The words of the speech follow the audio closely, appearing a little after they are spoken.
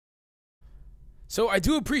So I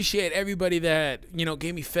do appreciate everybody that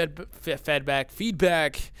gave me feedback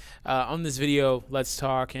on this video. Let's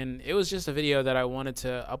talk, and it was just a video that I wanted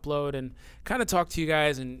to upload and kind of talk to you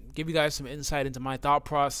guys and give you guys some insight into my thought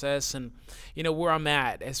process and where I'm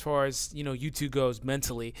at as far as YouTube goes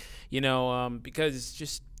mentally. Because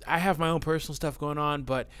just I have my own personal stuff going on,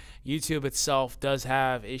 but YouTube itself does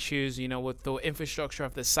have issues, with the infrastructure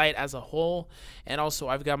of the site as a whole. And also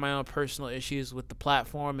I've got my own personal issues with the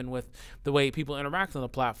platform and with the way people interact on the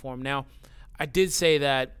platform. Now, I did say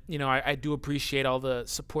that, I do appreciate all the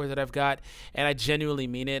support that I've got, and I genuinely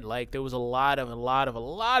mean it. Like, there was a lot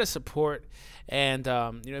of support, and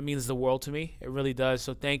it means the world to me. It really does.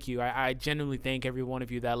 So thank you. I genuinely thank every one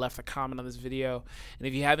of you that left a comment on this video. And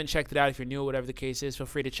if you haven't checked it out, if you're new, whatever the case is, feel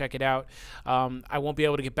free to check it out. I won't be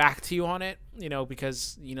able to get back to you on it,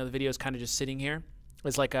 because the video is kind of just sitting here.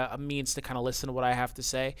 It's like a means to kind of listen to what I have to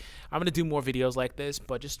say. I'm going to do more videos like this,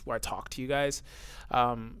 but just where I talk to you guys.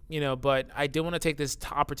 But I did want to take this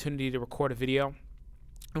opportunity to record a video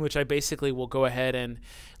in which I basically will go ahead and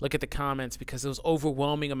look at the comments, because there was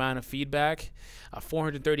overwhelming amount of feedback.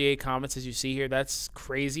 438 comments, as you see here. That's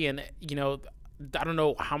crazy. And, I don't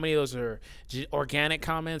know how many of those are organic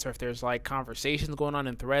comments or if there's like conversations going on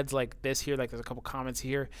in threads like this here. Like, there's a couple comments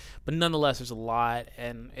here, but nonetheless, there's a lot,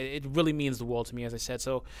 and it really means the world to me, as I said.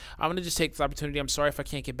 So I'm going to just take this opportunity. I'm sorry if I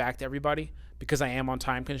can't get back to everybody, because I am on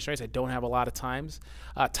time constraints. I don't have a lot of time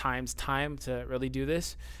to really do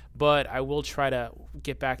this, but I will try to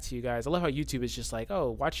get back to you guys. I love how YouTube is just like, oh,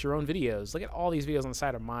 watch your own videos. Look at all these videos on the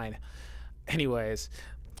side of mine. Anyways.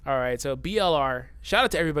 All right, so BLR, shout out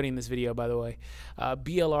to everybody in this video, by the way.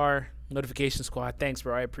 BLR notification squad, thanks,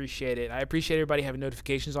 bro. I appreciate it. I appreciate everybody having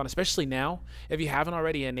notifications on, especially now. If you haven't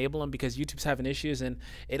already, enable them, because YouTube's having issues and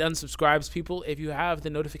it unsubscribes people. If you have the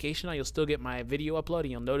notification on, you'll still get my video upload, and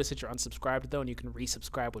you'll notice that you're unsubscribed, though, and you can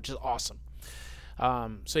resubscribe, which is awesome.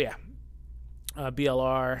 So yeah.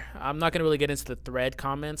 BLR. I'm not going to really get into the thread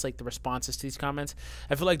comments, like the responses to these comments.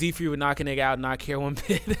 I feel like D3 would knock a nigga out and not care one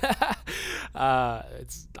bit.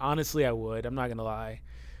 Honestly, I would. I'm not going to lie.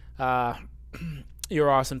 You're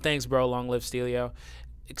awesome. Thanks, bro. Long live Stelio.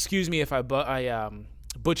 Excuse me if I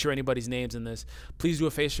butcher anybody's names in this. Please do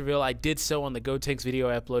a face reveal. I did so on the Go Tanks video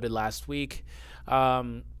I uploaded last week.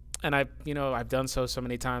 And I've done so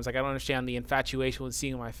many times. Like, I don't understand the infatuation with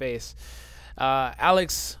seeing my face.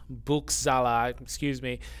 Alex Buxala, excuse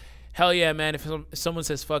me. Hell yeah, man. If someone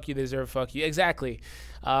says fuck you, they deserve fuck you. Exactly.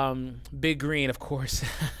 Big Green, of course.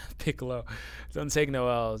 Piccolo. Don't take no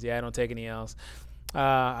L's. Yeah, I don't take any L's.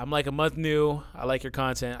 I'm like a month new. I like your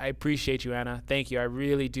content. I appreciate you, Anna. Thank you. I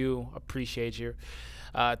really do appreciate you.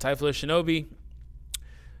 Typhlo Shinobi.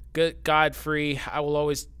 Good Godfrey. I will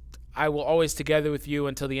always together with you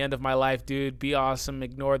until the end of my life, dude. Be awesome.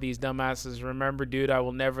 Ignore these dumbasses. Remember, dude, I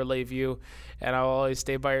will never leave you, and I will always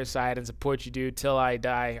stay by your side and support you, dude, till I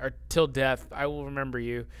die, or till death. I will remember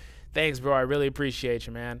you. Thanks, bro. I really appreciate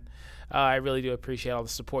you, man. I really do appreciate all the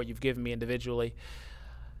support you've given me individually.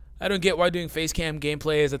 I don't get why doing face cam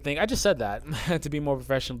gameplay is a thing. I just said that to be more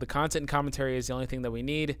professional. The content and commentary is the only thing that we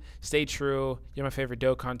need. Stay true. You're my favorite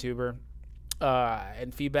Dokkan tuber.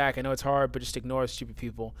 And feedback, I know it's hard, but just ignore stupid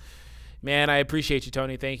people. Man, I appreciate you,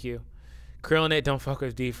 Tony. Thank you. Krillin' it, don't fuck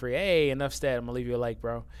with D-Free. Hey, enough said. I'm gonna leave you a like,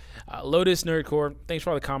 bro. Lotus Nerdcore, thanks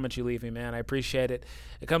for all the comments you leave me, man. I appreciate it.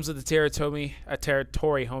 It comes with the territory,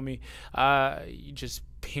 homie. You just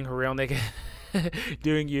being a real nigga.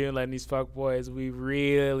 Doing you and letting these fuck boys. We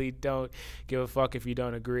really don't give a fuck if you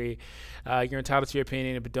don't agree. You're entitled to your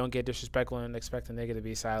opinion, but don't get disrespectful and expect a nigga to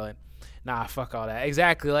be silent. Nah, fuck all that.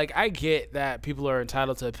 Exactly. Like, I get that people are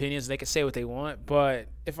entitled to opinions. They can say what they want, but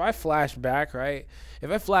if I flash back, right? If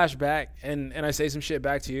I flash back and I say some shit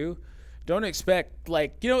back to you, don't expect,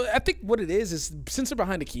 like, I think what it is since they're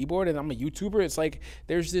behind a keyboard and I'm a YouTuber, it's like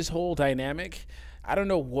there's this whole dynamic. I don't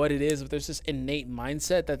know what it is, but there's this innate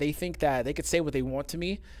mindset that they think that they could say what they want to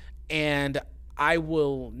me, and I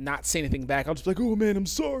will not say anything back. I'll just be like, oh, man, I'm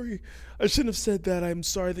sorry. I shouldn't have said that. I'm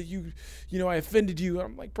sorry that I offended you.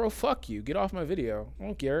 I'm like, bro, fuck you. Get off my video. I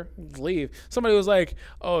don't care. Just leave. Somebody was like,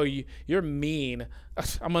 oh, you're mean.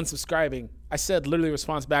 I'm unsubscribing. I said literally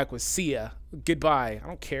response back was, see ya. Goodbye. I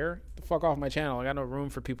don't care. Fuck off my channel. I got no room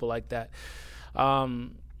for people like that.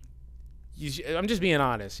 I'm just being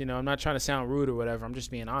honest. I'm not trying to sound rude or whatever. I'm just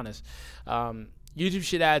being honest. YouTube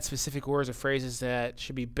should add specific words or phrases that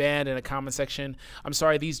should be banned in a comment section. I'm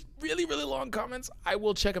sorry, these really, really long comments, I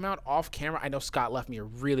will check them out off camera. I know Scott left me a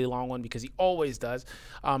really long one because he always does,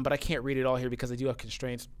 but I can't read it all here because I do have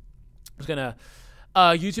constraints.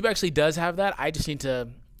 YouTube actually does have that. I just need to,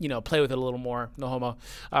 play with it a little more, no homo,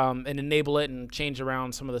 and enable it and change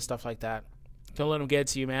around some of the stuff like that. Don't let them get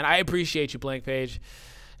to you, man. I appreciate you, Blank Page.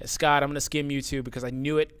 Scott, I'm going to skim you too because I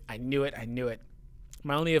knew it. I knew it. I knew it.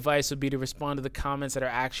 My only advice would be to respond to the comments that are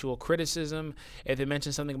actual criticism. If they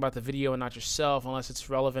mention something about the video and not yourself, unless it's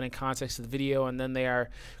relevant in context to the video, and then they are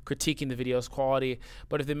critiquing the video's quality.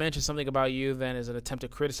 But if they mention something about you, then is an attempt to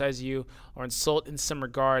criticize you or insult in some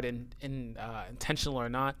regard, intentional or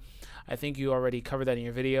not. I think you already covered that in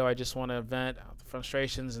your video. I just want to vent the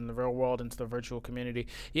frustrations in the real world into the virtual community.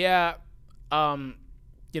 Yeah,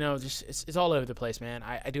 you know, just it's all over the place, man.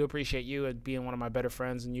 I do appreciate you and being one of my better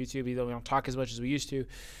friends on YouTube, even though we don't talk as much as we used to.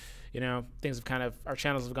 You know, things have kind of, our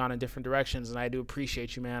channels have gone in different directions, and I do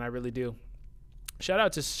appreciate you, man. I really do. Shout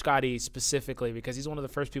out to Scotty specifically because he's one of the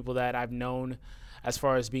first people that I've known as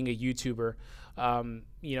far as being a YouTuber.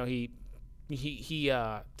 You know, he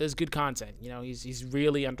does good content. You know, he's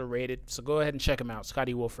really underrated. So go ahead and check him out,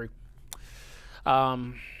 Scotty Wolfrey.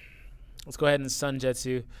 Let's go ahead and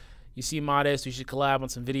Sunjetsu. You see Modest, we should collab on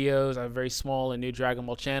some videos. I have a very small and new Dragon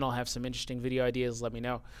Ball channel. Have some interesting video ideas. Let me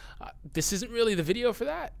know. This isn't really the video for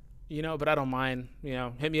that, you know, but I don't mind. You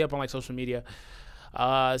know, hit me up on like social media.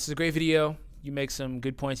 This is a great video. You make some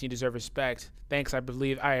good points and you deserve respect. Thanks, I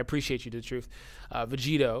appreciate you, the truth.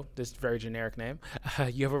 Vegito, this very generic name.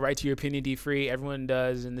 You have a right to your opinion, D-Free. Everyone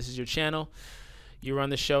does, and this is your channel. You run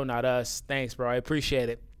the show, not us. Thanks, bro. I appreciate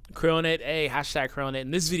it. Krillnit, hey, hashtag Krillnit,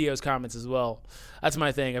 and this video's comments as well. That's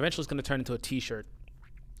my thing. Eventually it's going to turn into a t-shirt.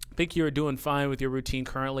 I think you're doing fine with your routine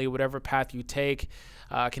currently. Whatever path you take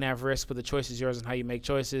can have risks, but the choice is yours and how you make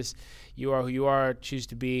choices. You are who you are, choose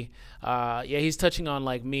to be. Yeah, he's touching on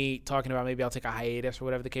like me talking about maybe I'll take a hiatus or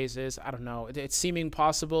whatever the case is. I don't know. It's seeming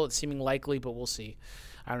possible. It's seeming likely, but we'll see.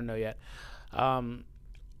 I don't know yet. Don't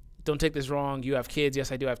take this wrong. You have kids.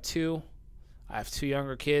 Yes, I do have two. I have two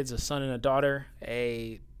younger kids, a son and a daughter,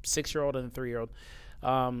 a 6-year-old and a 3-year-old.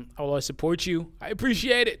 I will always support you. I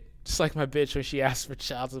appreciate it. Just like my bitch when she asked for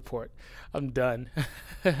child support. I'm done.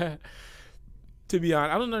 To be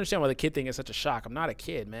honest, I don't understand why the kid thing is such a shock. I'm not a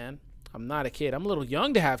kid, man. I'm not a kid. I'm a little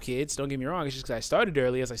young to have kids. Don't get me wrong. It's just because I started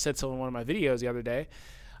early, as I said so in one of my videos the other day.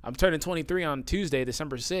 I'm turning 23 on Tuesday,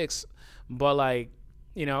 December 6th. But, like,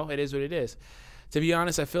 you know, it is what it is. To be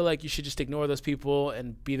honest, I feel like you should just ignore those people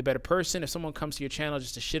and be the better person. If someone comes to your channel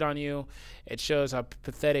just to shit on you, it shows how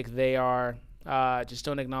pathetic they are. Just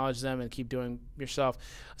don't acknowledge them and keep doing yourself.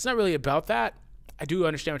 It's not really about that. I do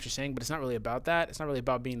understand what you're saying, but it's not really about that. It's not really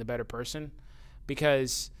about being the better person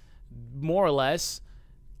because more or less,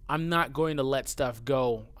 I'm not going to let stuff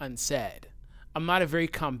go unsaid. I'm not a very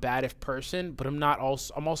combative person, but I'm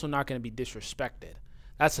also not going to be disrespected.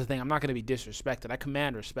 That's the thing. I'm not going to be disrespected. I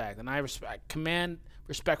command respect, and I command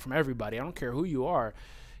respect from everybody. I don't care who you are.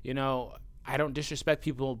 You know, I don't disrespect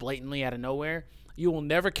people blatantly out of nowhere. You will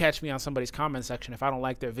never catch me on somebody's comment section if I don't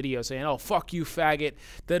like their video saying, oh, fuck you, faggot,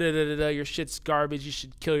 da-da-da-da-da, your shit's garbage, you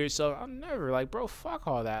should kill yourself. I'm never like, bro, fuck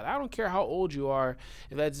all that. I don't care how old you are.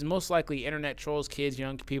 If that's most likely internet trolls, kids,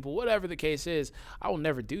 young people, whatever the case is, I will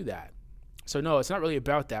never do that. So, no, it's not really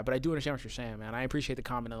about that, but I do understand what you're saying, man. I appreciate the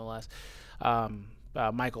comment nonetheless.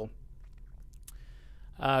 Michael.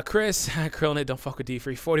 Chris, Krillnit, don't fuck with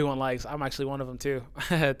D-Free. 41 likes. I'm actually one of them, too.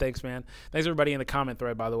 Thanks, man. Thanks, everybody in the comment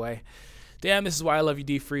thread, by the way. Damn, this is why I love you,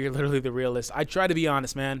 D-Free. You're literally the realist. I try to be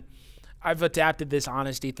honest, man. I've adapted this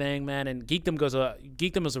honesty thing, man, and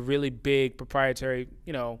Geekdom is a really big proprietary,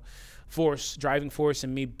 you know, driving force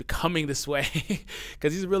in me becoming this way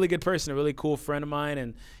because he's a really good person, a really cool friend of mine,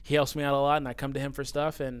 and he helps me out a lot, and I come to him for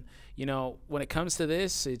stuff. And, you know, when it comes to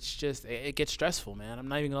this, it's just, it gets stressful, man. I'm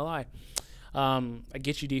not even gonna lie. I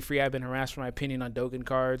get you, D-Free. I've been harassed for my opinion on Dogen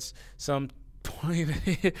cards. Some point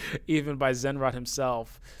even by Zenrod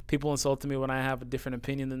himself. People insulted me when I have a different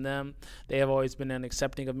opinion than them. They have always been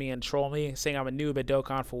unaccepting of me and troll me, saying I'm a noob at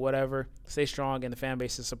Dokkan for whatever. Stay strong, and the fan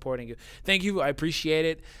base is supporting you. Thank you. I appreciate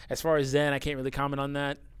it. As far as Zen, I can't really comment on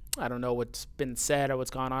that. I don't know what's been said or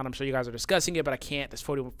what's gone on. I'm sure you guys are discussing it, but I can't. There's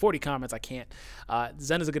 40 comments. I can't.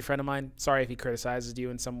 Zen is a good friend of mine. Sorry if he criticizes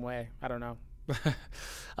you in some way. I don't know.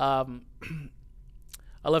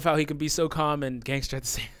 I love how he can be so calm and gangster at the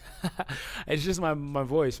same. It's just my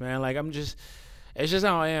voice, man. Like, it's just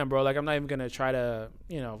how I am, bro. Like, I'm not even gonna try to,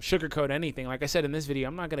 you know, sugarcoat anything. Like I said in this video,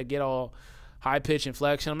 I'm not gonna get all high pitch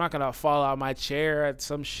inflection. I'm not gonna fall out my chair at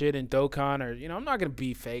some shit in Dokkan, or, you know, I'm not gonna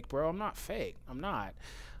be fake, bro. I'm not fake. I'm not.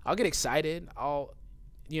 I'll get excited. I'll,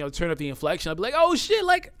 you know, turn up the inflection. I'll be like, oh shit,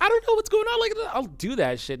 like, I don't know what's going on. Like, I'll do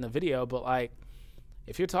that shit in the video. But, like,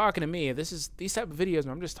 if you're talking to me, if this is these type of videos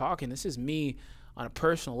where I'm just talking, this is me on a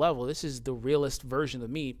personal level. This is the realest version of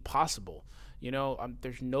me possible. You know,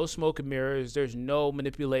 there's no smoke and mirrors. There's no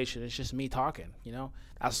manipulation. It's just me talking, you know.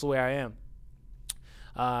 That's the way I am.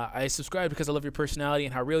 I subscribe because I love your personality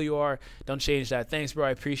and how real you are. Don't change that. Thanks, bro.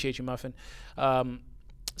 I appreciate you, Muffin.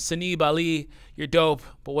 Sanib Ali, you're dope,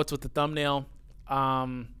 but what's with the thumbnail?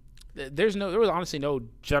 There was honestly no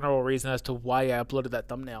general reason as to why I uploaded that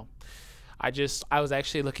thumbnail. I was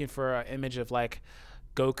actually looking for an image of like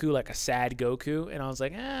Goku, like a sad Goku, and I was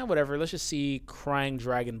like, whatever, let's just see crying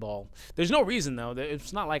Dragon Ball. There's no reason though.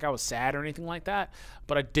 It's not like I was sad or anything like that,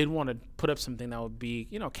 but I did want to put up something that would be,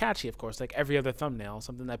 catchy, of course, like every other thumbnail,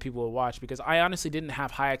 something that people would watch, because I honestly didn't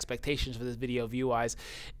have high expectations for this video view-wise.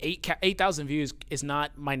 8,000 views is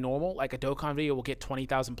not my normal. Like a Dokkan video will get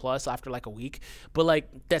 20,000 plus after like a week, but like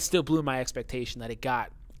that still blew my expectation that it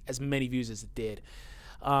got as many views as it did.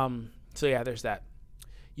 So yeah, there's that.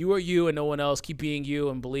 You are you and no one else. Keep being you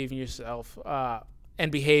and believe in yourself,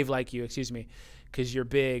 and behave like you, because you're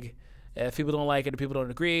big. If people don't like it or people don't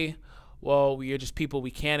agree, well, you're just people. We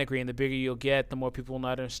can't agree, and the bigger you'll get, the more people will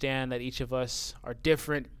not understand that each of us are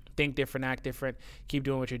different, think different, act different. Keep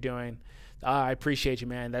doing what you're doing. I appreciate you,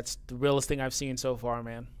 man. That's the realest thing I've seen so far,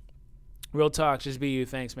 man. Real talk, just be you.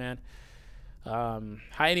 Thanks, man.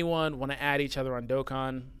 Hi, anyone want to add each other on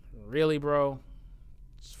Dokkan? Really, bro?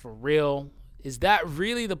 It's for real? Is that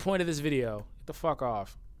really the point of this video? Get the fuck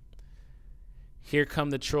off. Here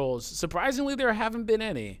come the trolls. Surprisingly, there haven't been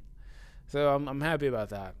any. So I'm happy about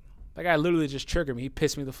that. That guy literally just triggered me. He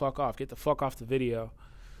pissed me the fuck off. Get the fuck off the video.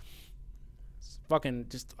 It's fucking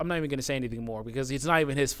just, I'm not even going to say anything more because it's not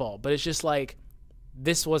even his fault. But it's just like,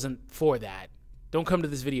 this wasn't for that. Don't come to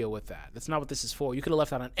this video with that. That's not what this is for. You could have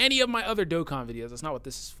left that on any of my other Dokkan videos. That's not what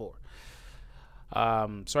this is for.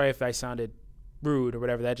 Sorry if I sounded rude or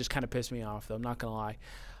whatever. That just kind of pissed me off, though. I'm not gonna lie.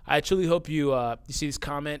 I truly hope you see this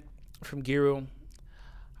comment from Giru.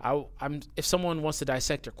 If someone wants to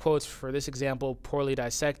dissect your quotes, for this example, poorly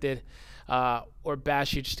dissected, or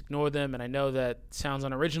bash you, just ignore them. And I know that sounds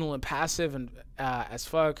unoriginal and passive and as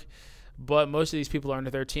fuck, but most of these people are under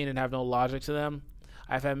 13 and have no logic to them.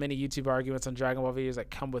 I've had many YouTube arguments on Dragon Ball videos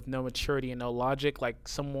that come with no maturity and no logic, like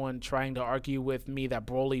someone trying to argue with me that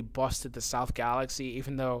Broly busted the South Galaxy,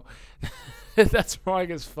 even though that's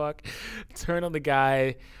wrong as fuck. Turned out the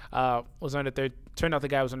guy was under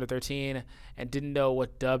 13 and didn't know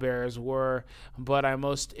what dub errors were, but I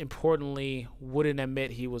most importantly wouldn't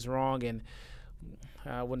admit he was wrong and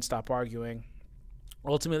wouldn't stop arguing.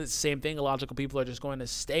 Ultimately, it's the same thing. Illogical people are just going to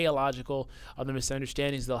stay illogical on the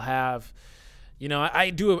misunderstandings they'll have. I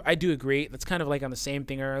do agree. That's kind of like on the same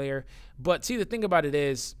thing earlier. But see, the thing about it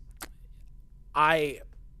is, I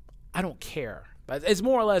don't care. But it's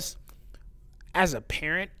more or less, as a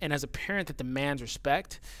parent, and as a parent that demands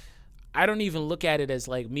respect, I don't even look at it as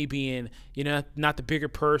like me being, not the bigger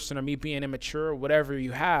person, or me being immature, or whatever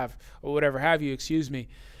you have, or whatever have you, excuse me.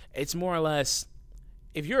 It's more or less,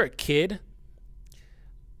 if you're a kid,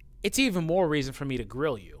 it's even more reason for me to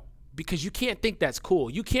grill you, because you can't think that's cool.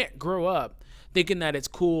 You can't grow up thinking that it's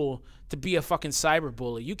cool to be a fucking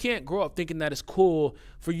cyberbully. You can't grow up thinking that it's cool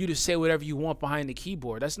for you to say whatever you want behind the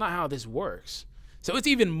keyboard. That's not how this works. So it's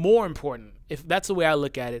even more important, if that's the way I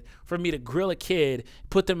look at it, for me to grill a kid,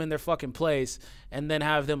 put them in their fucking place, and then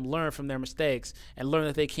have them learn from their mistakes and learn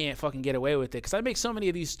that they can't fucking get away with it. Because I make so many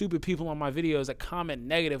of these stupid people on my videos that comment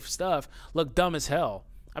negative stuff look dumb as hell.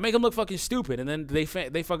 I make them look fucking stupid, and then they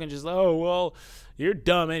fucking just, oh, well, you're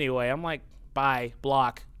dumb anyway. I'm like, bye,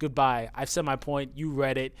 block, goodbye. I've said my point. You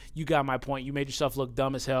read it. You got my point. You made yourself look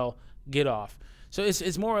dumb as hell. Get off. So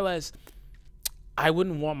it's more or less, I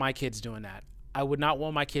wouldn't want my kids doing that. I would not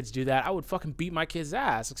want my kids to do that. I would fucking beat my kid's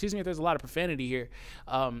ass. Excuse me if there's a lot of profanity here.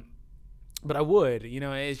 But I would.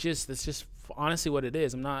 It's just honestly what it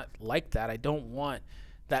is. I'm not like that. I don't want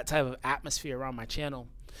that type of atmosphere around my channel.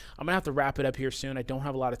 I'm going to have to wrap it up here soon. I don't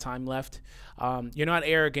have a lot of time left. You're not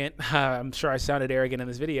arrogant. I'm sure I sounded arrogant in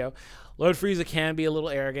this video. Lord Frieza can be a little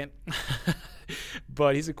arrogant,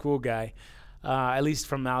 but he's a cool guy. At least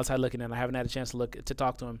from the outside looking in. I haven't had a chance to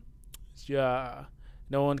talk to him.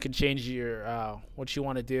 No one can change your what you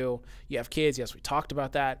want to do. You have kids. Yes, we talked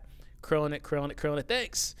about that. Curling it.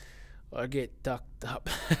 Thanks. Or get ducked up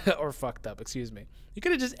or fucked up. Excuse me. You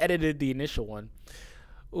could have just edited the initial one.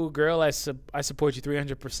 Ooh, girl, I support you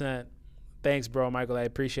 300%. Thanks, bro, Michael. I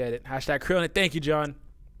appreciate it. Hashtag curling it. Thank you, John.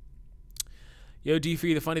 Yo,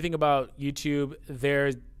 D3, the funny thing about YouTube,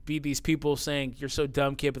 there be these people saying, you're so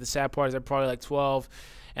dumb, kid, but the sad part is they're probably like 12,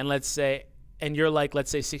 and you're like, let's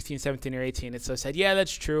say 16, 17, or 18. It's so sad. Yeah,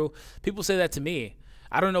 that's true. People say that to me.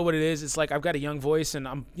 I don't know what it is. It's like I've got a young voice, and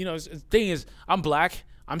the thing is, I'm black.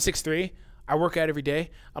 I'm 6'3". I work out every day.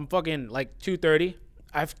 I'm fucking like 230.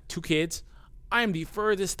 I have 2 kids. I am the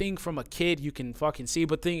furthest thing from a kid you can fucking see.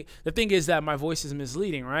 But the thing is that my voice is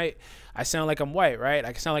misleading, right? I sound like I'm white, right?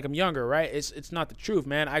 I sound like I'm younger, right? It's not the truth,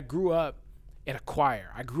 man. I grew up in a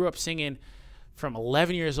choir. I grew up singing from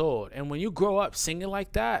 11 years old. And when you grow up singing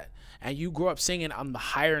like that, and you grow up singing on the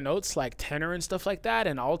higher notes like tenor and stuff like that,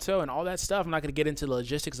 and alto and all that stuff, I'm not going to get into the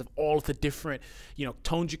logistics of all of the different,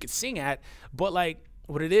 tones you could sing at. But like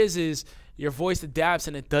what it is your voice adapts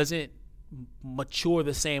and it doesn't mature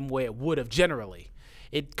the same way it would have generally.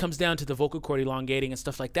 It comes down to the vocal cord elongating and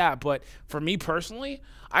stuff like that. But for me personally,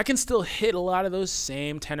 I can still hit a lot of those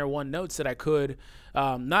same tenor one notes that I could,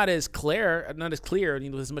 not as clear,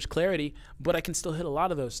 with as much clarity, but I can still hit a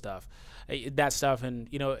lot of that stuff. And,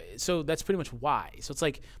 so that's pretty much why. So it's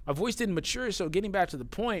like my voice didn't mature. So getting back to the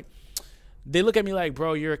point, they look at me like,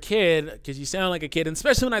 bro, you're a kid because you sound like a kid. And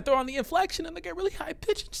especially when I throw on the inflection and I get really high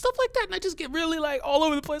pitched and stuff like that. And I just get really like all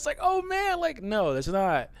over the place. Like, oh man, like, no, that's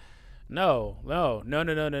not. No.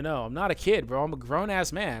 I'm not a kid, bro. I'm a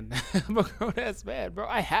grown-ass man. I'm a grown-ass man, bro.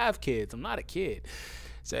 I have kids. I'm not a kid.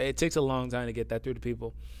 So it takes a long time to get that through to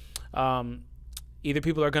people. Either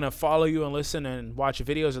people are going to follow you and listen and watch your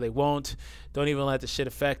videos or they won't. Don't even let the shit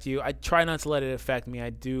affect you. I try not to let it affect me.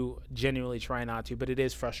 I do genuinely try not to, but it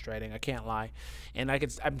is frustrating. I can't lie. And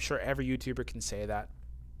I'm sure every YouTuber can say that.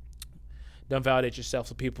 Don't validate yourself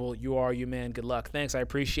to people. You are you, man. Good luck. Thanks. I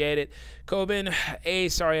appreciate it. Coben,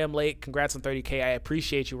 sorry I'm late. Congrats on 30K. I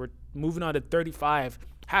appreciate you. We're moving on to 35.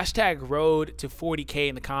 Hashtag road to 40K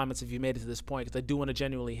in the comments if you made it to this point, because I do want to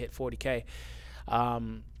genuinely hit 40K.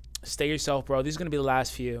 Stay yourself, bro. These are going to be the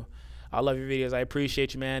last few. I love your videos. I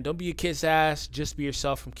appreciate you, man. Don't be a kiss ass. Just be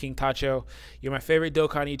yourself from King Tacho. You're my favorite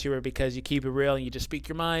Dokkan YouTuber because you keep it real and you just speak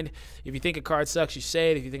your mind. If you think a card sucks, you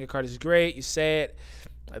say it. If you think a card is great, you say it.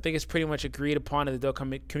 I think it's pretty much agreed upon in the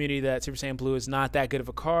Dokkan community that Super Saiyan Blue is not that good of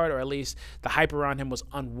a card, or at least the hype around him was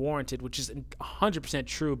unwarranted, which is 100%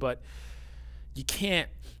 true, but you can't,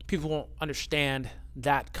 people won't understand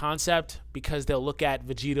that concept because they'll look at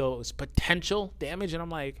Vegito's potential damage, and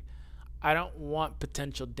I'm like, I don't want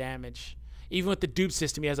potential damage. Even with the dupe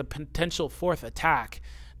system, he has a potential 4th attack.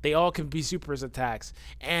 They all can be supers attacks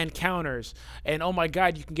and counters. And oh my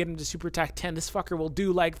god, you can get him to super attack 10. This fucker will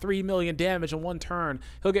do like 3 million damage in one turn.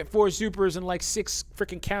 He'll get 4 supers and like 6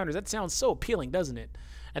 freaking counters. That sounds so appealing, doesn't it?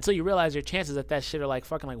 Until you realize your chances at that shit are like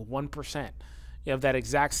fucking like 1%. You have that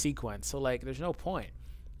exact sequence. So like there's no point.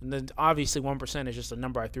 And then obviously 1% is just a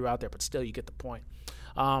number I threw out there, but still you get the point.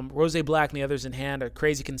 Rose Black and the others in hand are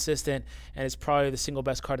crazy consistent, and it's probably the single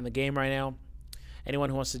best card in the game right now. Anyone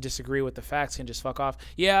who wants to disagree with the facts can just fuck off.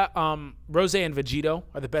 Yeah, Rose and Vegito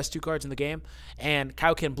are the best 2 cards in the game, and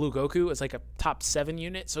Kaioken Blue Goku is like a top 7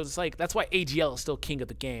 unit. So it's like that's why AGL is still king of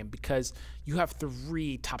the game, because you have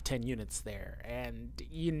 3 top 10 units there, and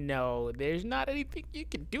there's not anything you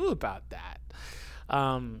can do about that.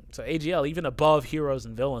 So AGL, even above heroes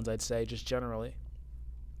and villains, I'd say, just generally.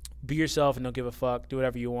 Be yourself and don't give a fuck. Do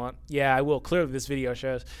whatever you want. Yeah, I will. Clearly, this video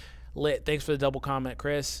shows. Lit. Thanks for the double comment,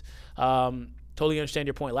 Chris. Totally understand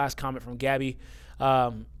your point. Last comment from Gabby.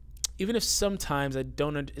 Even if sometimes I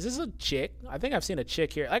don't... Is this a chick? I think I've seen a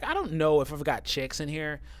chick here. Like, I don't know if I've got chicks in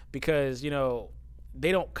here because,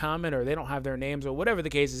 they don't comment or they don't have their names or whatever the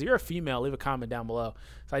case is. If you're a female, leave a comment down below.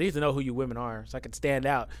 So I need to know who you women are so I can stand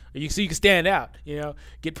out. So you can stand out,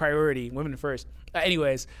 get priority, women first.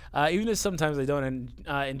 Anyways, even if sometimes I don't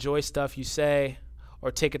enjoy stuff you say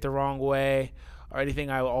or take it the wrong way or anything,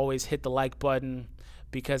 I will always hit the like button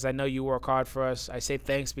because I know you work hard for us. I say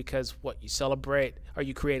thanks because you celebrate, or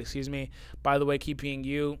you create, excuse me. By the way, keep being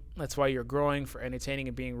you. That's why you're growing, for entertaining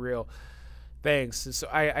and being real. Thanks. So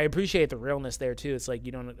I appreciate the realness there too. It's like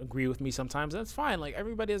you don't agree with me sometimes. That's fine. Like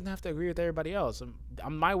everybody doesn't have to agree with everybody else.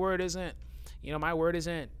 My word isn't,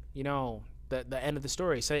 the end of the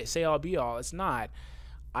story. Say all be all. It's not.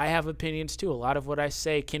 I have opinions too. A lot of what I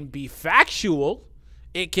say can be factual.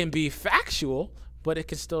 It can be factual, but it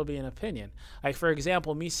can still be an opinion. Like for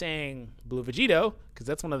example, me saying Blue Vegito, because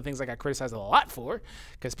that's one of the things I got criticized a lot for,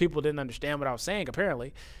 because people didn't understand what I was saying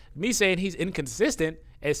apparently. Me saying he's inconsistent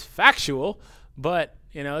is factual, but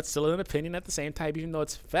it's still an opinion at the same time, even though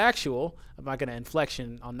it's factual. I'm not gonna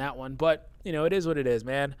inflection on that one, but it is what it is,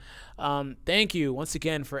 man. Thank you once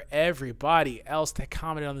again for everybody else that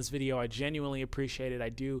commented on this video. I genuinely appreciate it. I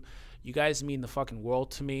do. You guys mean the fucking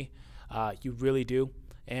world to me. You really do.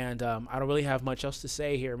 And I don't really have much else to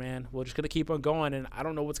say here, man. We're just gonna keep on going, and I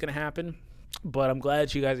don't know what's gonna happen, but I'm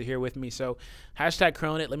glad you guys are here with me. So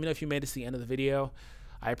 #Cronit. Let me know if you made it to the end of the video.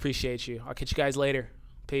 I appreciate you. I'll catch you guys later.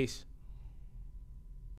 Peace.